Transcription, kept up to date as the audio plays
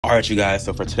Alright you guys,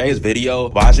 so for today's video,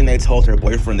 Vajane told her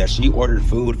boyfriend that she ordered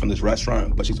food from this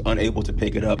restaurant, but she's unable to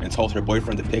pick it up and told her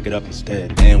boyfriend to pick it up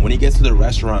instead. And when he gets to the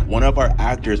restaurant, one of our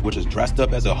actors, which is dressed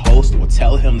up as a host, will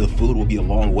tell him the food will be a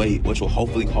long wait, which will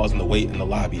hopefully cause him to wait in the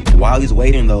lobby. While he's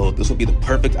waiting though, this will be the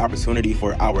perfect opportunity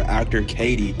for our actor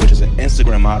Katie, which is an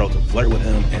Instagram model, to flirt with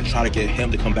him and try to get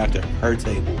him to come back to her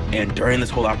table. And during this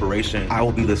whole operation, I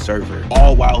will be the server,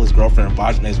 all while his girlfriend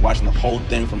Vajane is watching the whole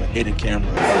thing from a hidden camera.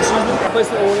 Place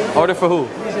the order. Order for who?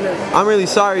 I'm really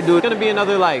sorry, dude. It's gonna be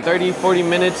another like 30-40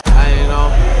 minutes.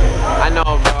 I know,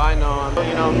 bro. I know.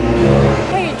 You know.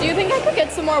 Hey, do you think I could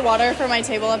get some more water for my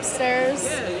table upstairs?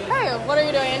 Yeah. Hey, what are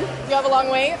you doing? Do you have a long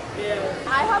wait? Yeah.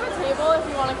 I have a table if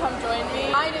you want to come join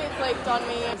me. My date flaked on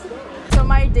me. So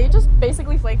my date just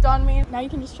basically flaked on me. Now you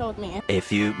can just chill with me. A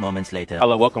few moments later.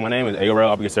 Hello, welcome. My name is Agarel.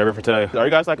 I'll be your server for today. Are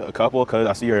you guys like a couple? Cause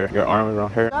I see your arm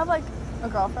around her. Do you have like a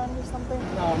girlfriend or something?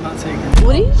 No, I'm not taking.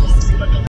 What do you just